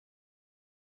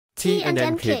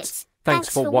T&M Kids. Thanks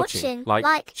for watching.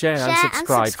 Like, share and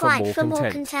subscribe for more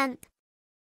content.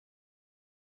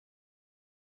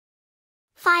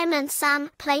 Fireman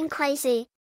Sam, plain crazy.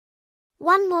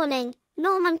 One morning,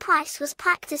 Norman Price was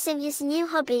practicing his new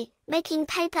hobby, making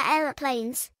paper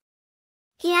aeroplanes.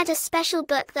 He had a special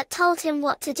book that told him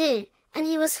what to do, and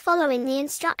he was following the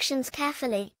instructions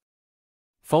carefully.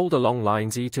 Fold along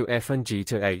lines E to F and G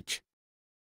to H.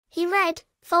 He read,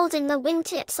 folding the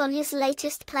wingtips on his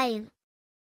latest plane.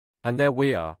 And there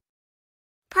we are.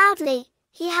 Proudly,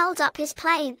 he held up his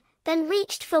plane, then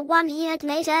reached for one he had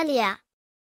made earlier.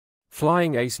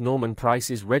 Flying ace Norman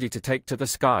Price is ready to take to the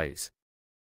skies.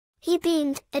 He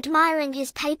beamed, admiring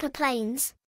his paper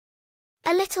planes.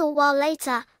 A little while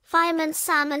later, Fireman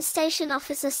Sam and Station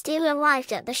Officer Steele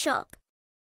arrived at the shop.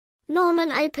 Norman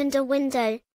opened a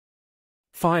window.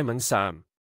 Fireman Sam.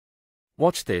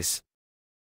 Watch this.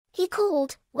 He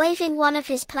called, waving one of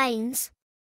his planes.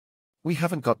 We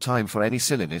haven't got time for any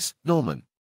silliness, Norman.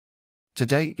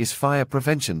 Today is Fire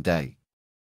Prevention Day,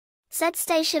 said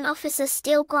Station Officer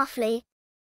Steele gruffly.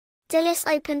 Dillis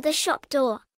opened the shop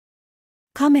door.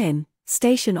 Come in,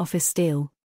 Station Officer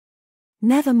Steele.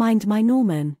 Never mind my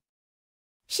Norman,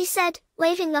 she said,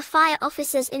 waving the fire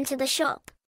officers into the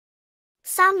shop.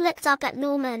 Sam looked up at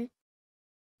Norman.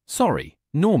 Sorry,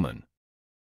 Norman.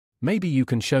 Maybe you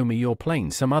can show me your plane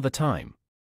some other time.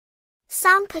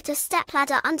 Sam put a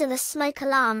stepladder under the smoke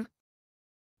alarm.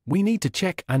 We need to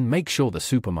check and make sure the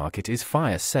supermarket is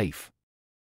fire safe,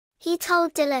 he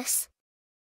told Dillis.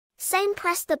 Sam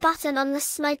pressed the button on the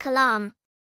smoke alarm.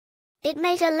 It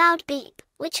made a loud beep,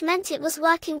 which meant it was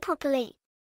working properly.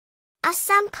 As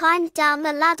Sam climbed down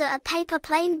the ladder, a paper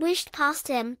plane whooshed past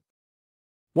him.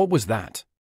 What was that?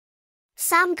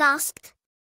 Sam gasped.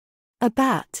 A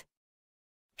bat.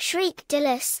 Shrieked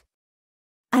Dillis.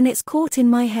 And it's caught in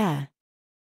my hair.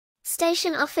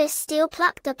 Station Officer Steele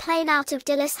plucked the plane out of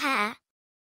Dillis' hair.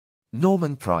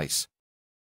 Norman Price.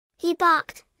 He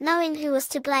barked, knowing who was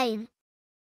to blame.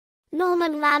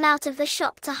 Norman ran out of the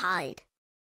shop to hide.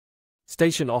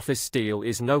 Station Officer Steele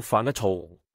is no fun at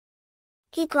all,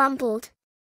 he grumbled.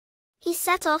 He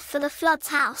set off for the Flood's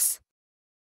house.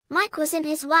 Mike was in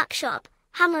his workshop,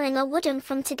 hammering a wooden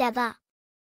frame together.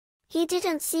 He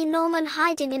didn't see Norman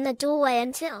hiding in the doorway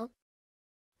until...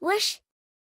 whoosh!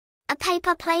 A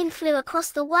paper plane flew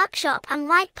across the workshop and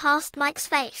right past Mike's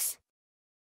face.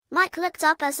 Mike looked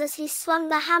up as he swung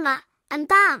the hammer, and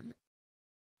bam!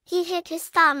 He hit his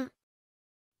thumb.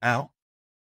 Ow!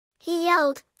 He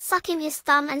yelled, sucking his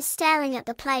thumb and staring at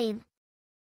the plane.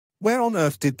 Where on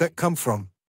earth did that come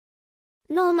from?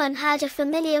 Norman heard a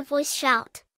familiar voice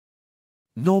shout.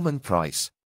 Norman Price.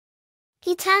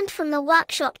 He turned from the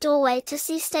workshop doorway to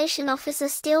see Station Officer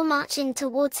Steele marching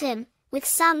towards him, with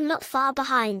Sam not far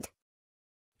behind.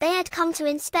 They had come to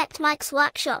inspect Mike's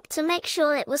workshop to make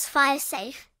sure it was fire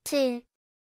safe, too.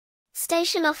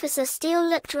 Station Officer Steele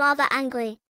looked rather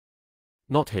angry.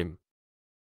 Not him.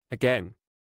 Again.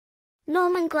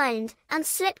 Norman groaned, and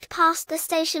slipped past the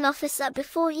station officer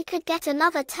before he could get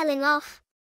another telling off.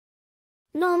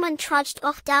 Norman trudged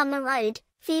off down the road,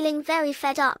 feeling very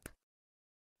fed up.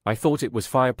 I thought it was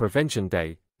Fire Prevention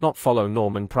Day, not Follow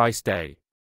Norman Price Day.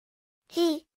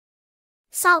 He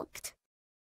sulked.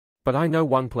 But I know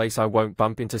one place I won't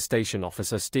bump into Station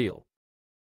Officer Steele.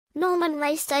 Norman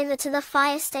raced over to the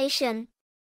fire station.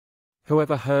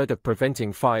 Whoever heard of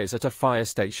preventing fires at a fire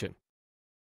station?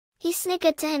 He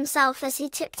sniggered to himself as he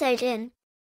tiptoed in.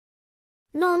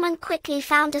 Norman quickly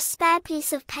found a spare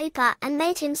piece of paper and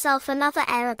made himself another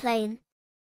aeroplane.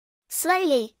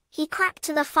 Slowly, he crept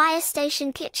to the fire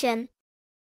station kitchen.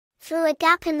 Through a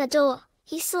gap in the door,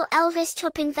 he saw Elvis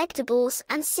chopping vegetables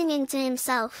and singing to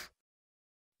himself.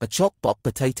 A chop bop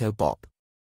potato bop.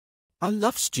 I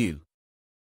love stew.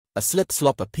 A slip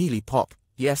slop a peely pop,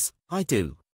 yes, I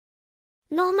do.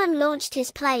 Norman launched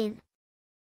his plane.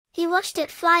 He watched it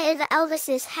fly over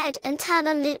Elvis's head and turn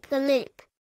and loop the loop.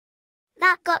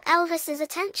 That got Elvis's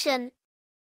attention.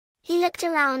 He looked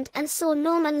around and saw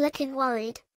Norman looking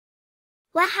worried.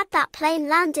 Where had that plane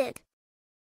landed?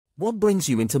 What brings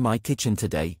you into my kitchen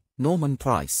today, Norman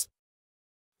Price?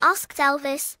 Asked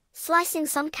Elvis, slicing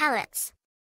some carrots.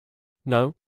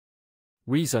 No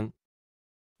reason.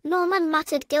 Norman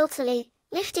muttered guiltily,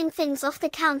 lifting things off the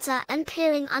counter and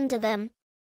peering under them.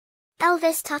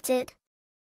 Elvis tutted.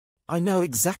 I know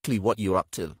exactly what you're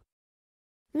up to.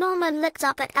 Norman looked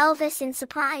up at Elvis in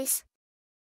surprise.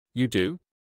 You do?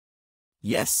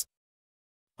 Yes.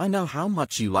 I know how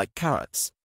much you like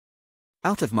carrots.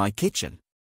 Out of my kitchen.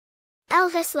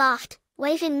 Elvis laughed,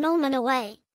 waving Norman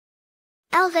away.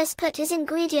 Elvis put his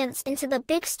ingredients into the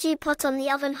big stew pot on the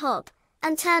oven hob,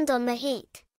 and turned on the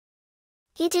heat.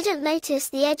 He didn't notice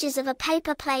the edges of a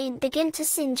paper plane begin to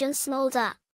singe and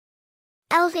smolder.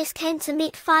 Elvis came to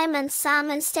meet Fireman Sam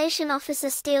and Station Officer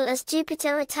Steele as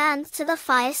Jupiter returned to the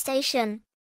fire station.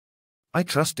 I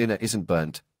trust dinner isn't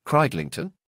burnt,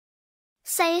 Cridlington,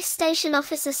 says Station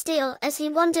Officer Steele as he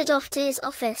wandered off to his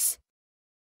office.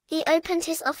 He opened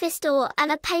his office door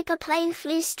and a paper plane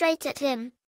flew straight at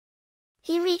him.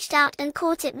 He reached out and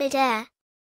caught it mid-air.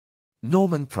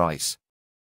 Norman Price,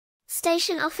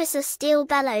 Station Officer Steele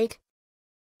bellowed.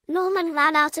 Norman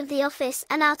ran out of the office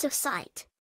and out of sight.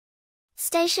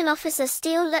 Station Officer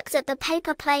Steele looked at the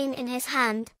paper plane in his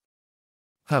hand.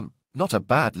 Not a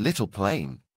bad little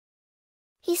plane,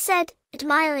 he said,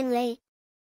 admiringly.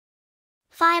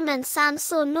 Fireman Sam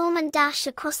saw Norman dash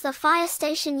across the fire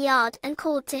station yard and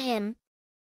called to him.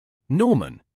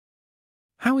 Norman,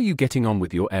 how are you getting on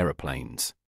with your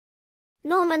aeroplanes?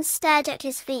 Norman stared at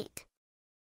his feet.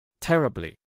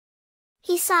 Terribly.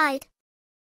 He sighed.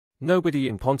 Nobody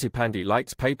in Pontypandy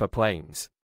likes paper planes.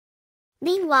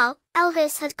 Meanwhile,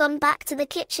 Elvis had gone back to the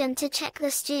kitchen to check the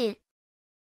stew.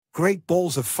 Great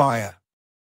balls of fire,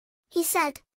 he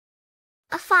said.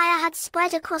 A fire had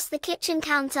spread across the kitchen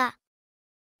counter.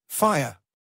 Fire!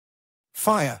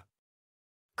 Fire!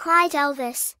 Cried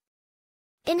Elvis.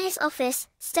 In his office,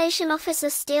 Station Officer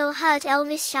Steele heard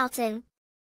Elvis shouting.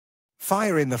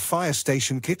 Fire in the fire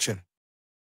station kitchen!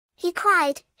 He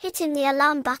cried, hitting the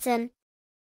alarm button.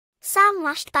 Sam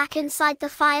rushed back inside the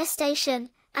fire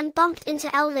station and bumped into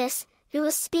Elvis, who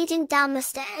was speeding down the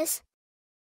stairs.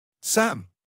 Sam!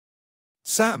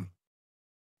 Sam!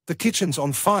 The kitchen's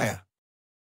on fire!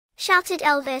 Shouted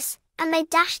Elvis, and they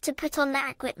dashed to put on their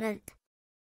equipment.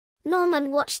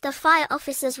 Norman watched the fire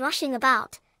officers rushing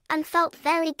about, and felt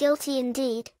very guilty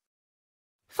indeed.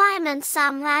 Fireman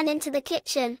Sam ran into the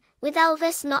kitchen, with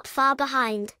Elvis not far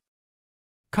behind.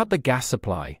 Cut the gas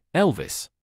supply, Elvis.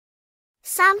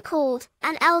 Sam called,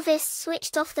 and Elvis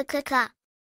switched off the cooker.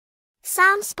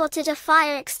 Sam spotted a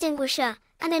fire extinguisher,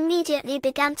 and immediately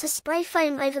began to spray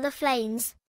foam over the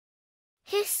flames.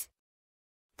 Hiss!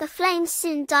 The flames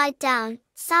soon died down.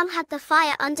 Sam had the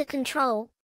fire under control.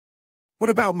 What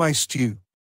about my stew?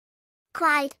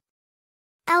 Cried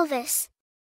Elvis.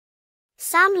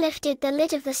 Sam lifted the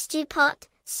lid of the stew pot.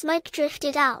 Smoke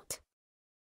drifted out.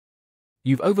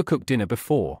 You've overcooked dinner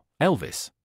before,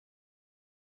 Elvis.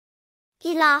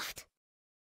 He laughed.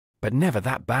 But never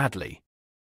that badly.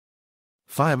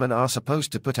 Firemen are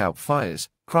supposed to put out fires,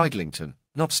 Cridlington,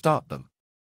 not start them,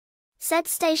 said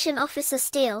Station Officer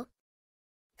Steele.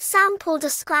 Sam pulled a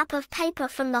scrap of paper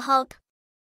from the hob.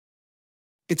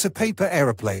 It's a paper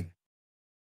aeroplane,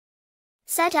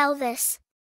 said Elvis.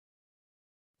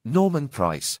 Norman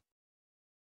Price,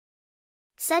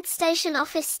 said Station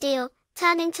Officer Steele,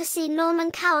 turning to see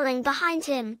Norman cowering behind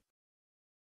him.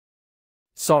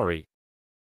 Sorry.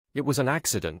 It was an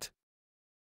accident.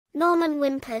 Norman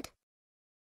whimpered.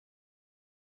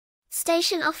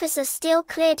 Station Officer Steele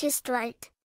cleared his throat.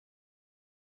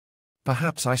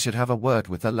 Perhaps I should have a word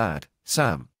with the lad,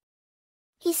 Sam,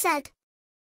 he said.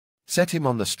 Set him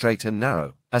on the straight and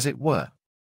narrow, as it were.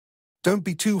 Don't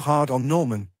be too hard on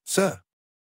Norman, sir,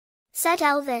 said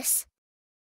Elvis.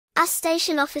 As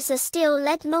Station Officer Steele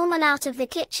led Norman out of the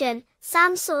kitchen,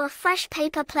 Sam saw a fresh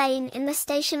paper plane in the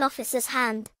station officer's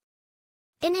hand.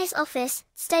 In his office,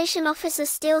 Station Officer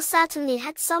Steele certainly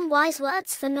had some wise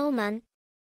words for Norman.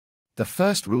 The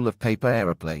first rule of paper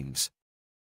aeroplanes,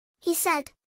 he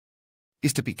said,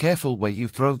 is to be careful where you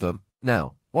throw them.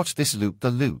 Now, watch this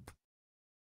loop-the-loop.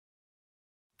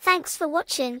 Thanks for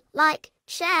watching. Like,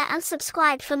 share and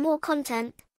subscribe for more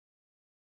content.